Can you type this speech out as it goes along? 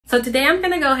So today I'm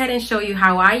going to go ahead and show you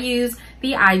how I use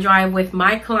the iDrive with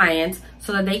my clients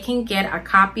so that they can get a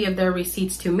copy of their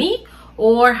receipts to me,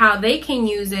 or how they can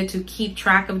use it to keep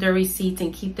track of their receipts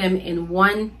and keep them in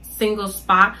one single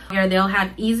spot where they'll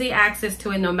have easy access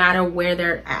to it no matter where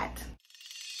they're at.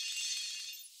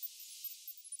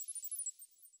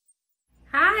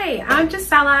 Hi, I'm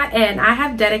Gisela, and I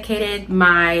have dedicated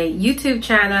my YouTube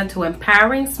channel to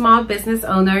empowering small business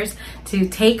owners to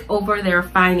take over their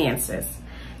finances.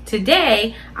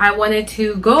 Today, I wanted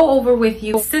to go over with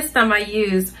you a system I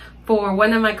use for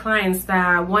one of my clients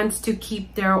that wants to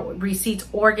keep their receipts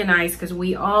organized, because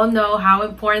we all know how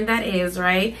important that is,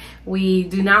 right? We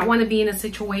do not want to be in a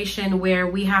situation where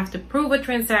we have to prove a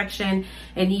transaction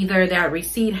and either that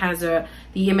receipt has the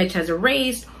image has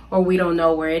erased or we don't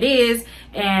know where it is.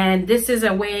 And this is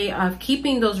a way of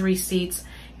keeping those receipts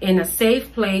in a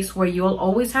safe place where you'll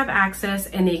always have access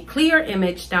and a clear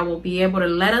image that will be able to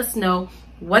let us know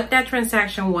what that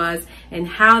transaction was and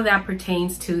how that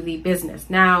pertains to the business.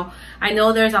 Now, I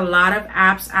know there's a lot of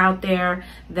apps out there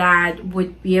that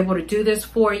would be able to do this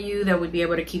for you, that would be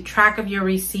able to keep track of your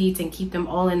receipts and keep them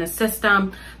all in a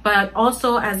system. But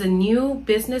also, as a new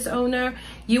business owner,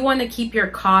 you want to keep your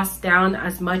costs down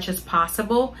as much as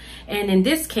possible. And in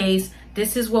this case,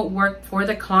 this is what worked for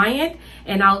the client,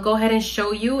 and I'll go ahead and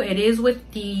show you. It is with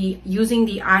using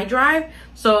the iDrive,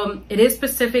 so it is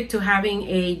specific to having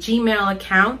a Gmail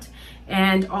account,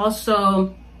 and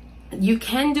also you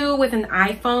can do it with an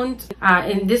iPhone.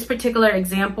 In this particular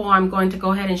example, I'm going to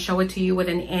go ahead and show it to you with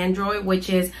an Android, which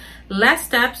is less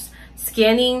steps,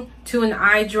 scanning to an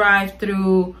iDrive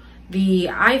through the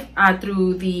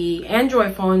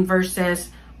Android phone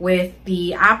versus with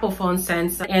the Apple phone,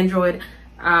 since Android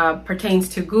pertains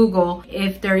to Google.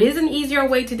 If there is an easier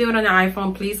way to do it on an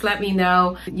iPhone, please let me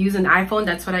know. Use an iPhone.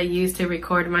 That's what I use to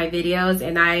record my videos,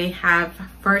 and I have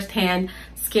firsthand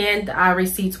scanned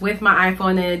receipts with my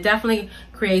iPhone, and it definitely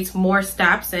creates more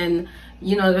steps. And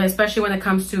you know, especially when it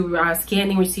comes to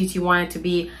scanning receipts, you want it to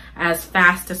be as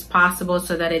fast as possible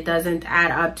so that it doesn't add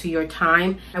up to your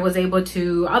time. I was able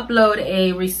to upload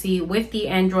a receipt with the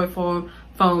Android phone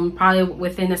probably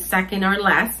within a second or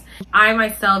less. I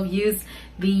myself use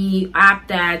the app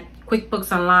that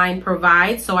QuickBooks Online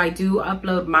provides, so I do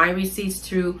upload my receipts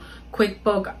through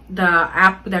QuickBooks, the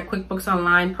app that QuickBooks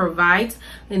Online provides.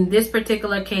 In this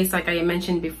particular case, like I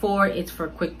mentioned before, it's for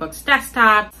QuickBooks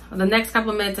Desktop. In the next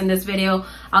couple of minutes in this video,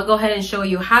 I'll go ahead and show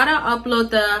you how to upload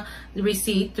the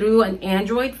receipt through an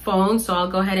Android phone. So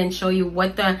I'll go ahead and show you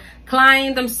what the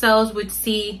client themselves would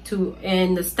see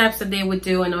and the steps that they would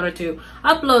do in order to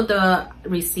upload the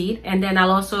receipt. And then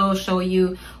I'll also show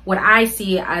you what I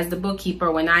see as the bookkeeper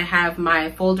when I have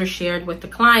my folder shared with the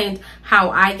client, how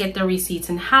I get the receipts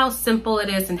and how simple it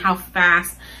is and how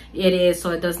fast it is, so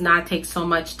it does not take so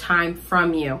much time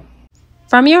from you.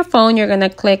 From your phone, you're going to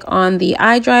click on the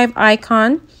iDrive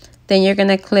icon. Then you're going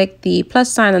to click the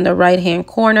plus sign on the right hand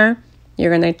corner.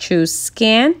 You're going to choose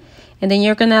scan, and then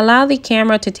you're going to allow the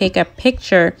camera to take a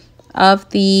picture of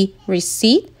the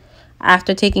receipt.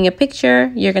 After taking a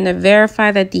picture, you're going to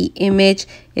verify that the image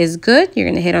is good. You're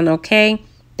going to hit on OK,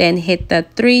 then hit the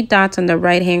three dots on the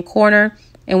right hand corner,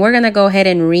 and we're going to go ahead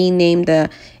and rename the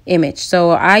image.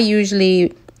 So I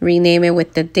usually rename it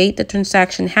with the date the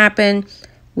transaction happened,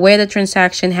 where the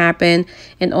transaction happened,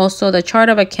 and also the chart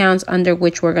of accounts under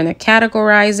which we're going to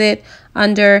categorize it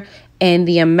under, and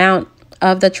the amount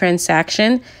of the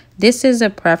transaction. This is a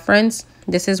preference.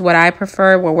 This is what I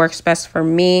prefer, what works best for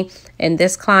me and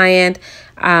this client.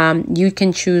 You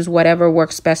can choose whatever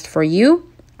works best for you.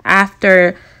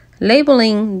 After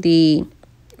labeling the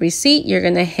receipt, you're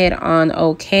going to hit on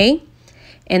OK.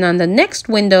 And on the next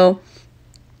window,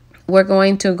 we're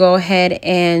going to go ahead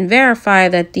and verify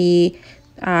that the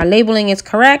labeling is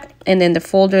correct, and then the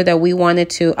folder that we wanted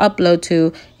to upload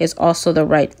to is also the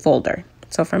right folder.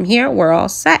 So from here, we're all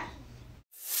set.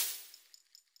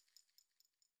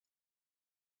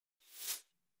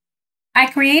 I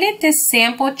created this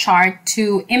sample chart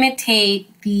to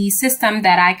imitate the system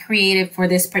that I created for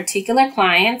this particular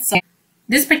client. So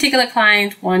this particular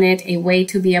client wanted a way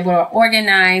to be able to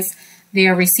organize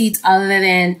their receipts other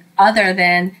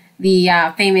than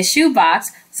the famous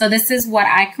shoebox. So this is what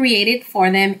I created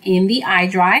for them in the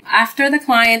iDrive. After the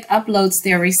client uploads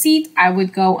their receipt, I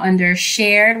would go under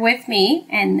shared with me.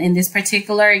 And in this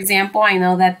particular example, I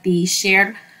know that the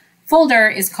shared folder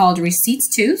is called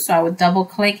receipts too. So I would double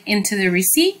click into the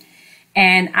receipt,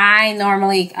 and I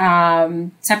normally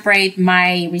separate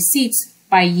my receipts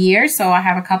by year. So I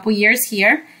have a couple years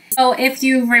here. So if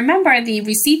you remember, the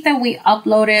receipt that we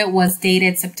uploaded was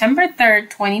dated September 3rd,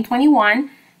 2021.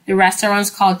 the restaurant's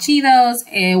called Cheetos.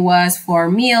 It was for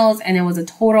meals and it was a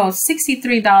total of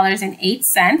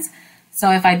 $63.08.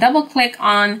 So if I double click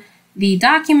on the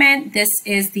document, this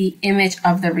is the image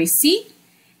of the receipt.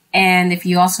 And if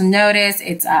you also notice,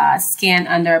 it's scanned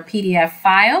under a PDF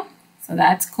file. So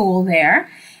that's cool there.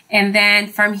 And then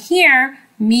from here,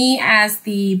 me as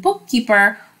the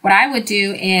bookkeeper, what I would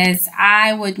do is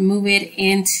I would move it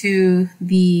into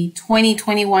the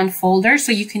 2021 folder.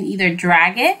 So you can either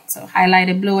drag it, so highlight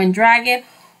it blue and drag it,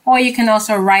 or you can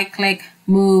also right click,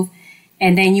 move,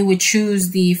 and then you would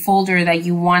choose the folder that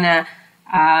you want to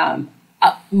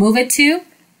move it to.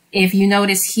 If you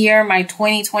notice here, my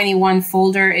 2021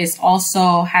 folder is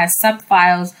also has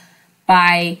subfiles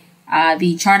by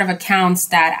the chart of accounts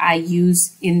that I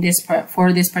use in this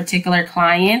for this particular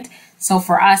client. So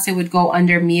for us, it would go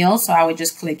under meals. So I would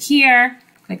just click here,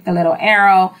 click the little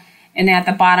arrow, and at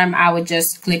the bottom, I would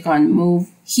just click on move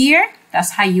here.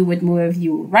 That's how you would move if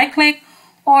you right click,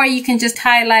 or you can just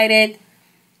highlight it,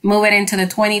 move it into the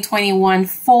 2021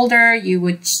 folder. You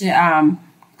would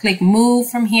click move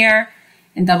from here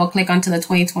and double click onto the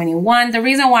 2021. The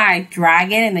reason why I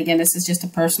drag it, and again, this is just a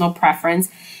personal preference,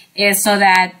 is so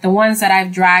that the ones that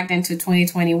I've dragged into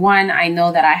 2021, I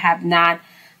know that I have not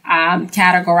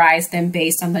categorized them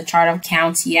based on the chart of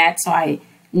accounts yet. So I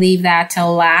leave that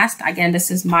till last. Again, this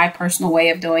is my personal way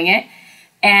of doing it.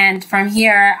 And from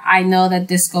here, I know that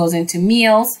this goes into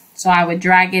meals. So I would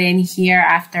drag it in here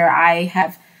after I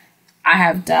have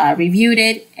reviewed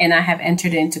it and I have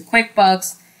entered it into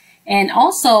QuickBooks. And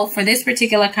also for this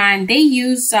particular kind, they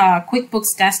use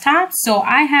QuickBooks Desktop. So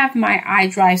I have my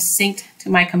iDrive synced to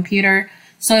my computer.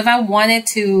 So if I wanted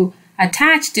to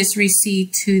attach this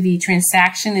receipt to the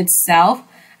transaction itself,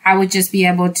 I would just be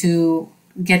able to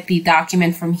get the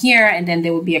document from here, and then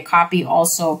there would be a copy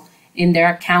also in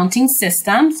their accounting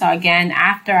system. So again,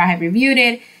 after I have reviewed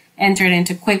it, entered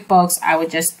into QuickBooks, I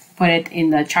would just put it in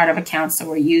the chart of accounts that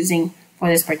we're using for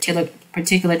this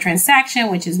particular transaction,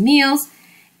 which is meals.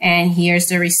 And here's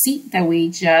the receipt that we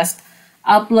just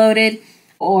uploaded,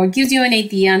 or gives you an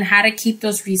idea on how to keep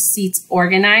those receipts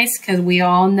organized, because we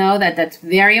all know that that's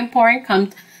very important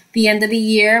come the end of the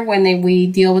year when we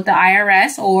deal with the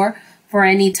IRS, or for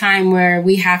any time where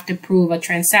we have to prove a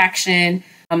transaction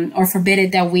or forbid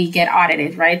it that we get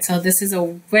audited, right? So this is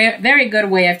a very good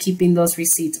way of keeping those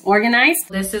receipts organized.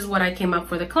 This is what I came up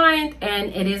for the client,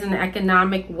 and it is an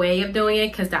economic way of doing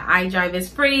it because the iDrive is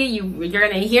free. You're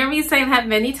gonna hear me say that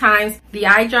many times. The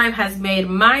iDrive has made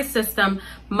my system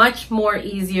much more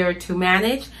easier to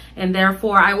manage, and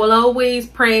therefore I will always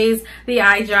praise the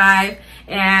iDrive.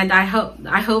 And I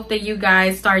hope that you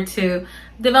guys start to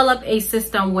develop a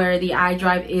system where the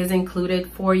iDrive is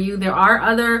included for you. There are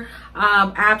other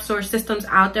apps or systems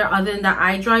out there other than the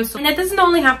iDrive. And it doesn't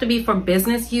only have to be for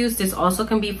business use. This also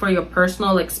can be for your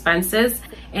personal expenses,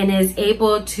 and is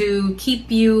able to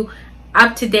keep you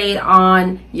up to date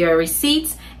on your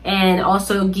receipts, and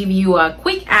also give you a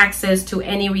quick access to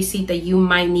any receipt that you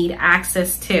might need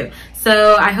access to.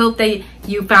 So I hope that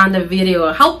you found the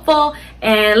video helpful,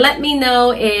 and let me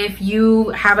know if you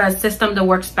have a system that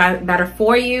works better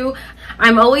for you.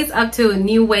 I'm always up to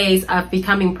new ways of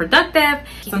becoming productive.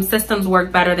 Some systems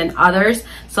work better than others.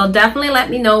 So definitely let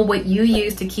me know what you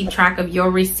use to keep track of your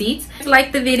receipts. If you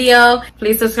like the video,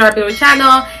 please subscribe to our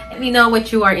channel. Let me know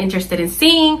what you are interested in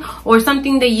seeing, or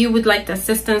something that you would like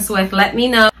assistance with. Let me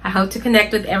know. I hope to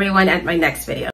connect with everyone at my next video.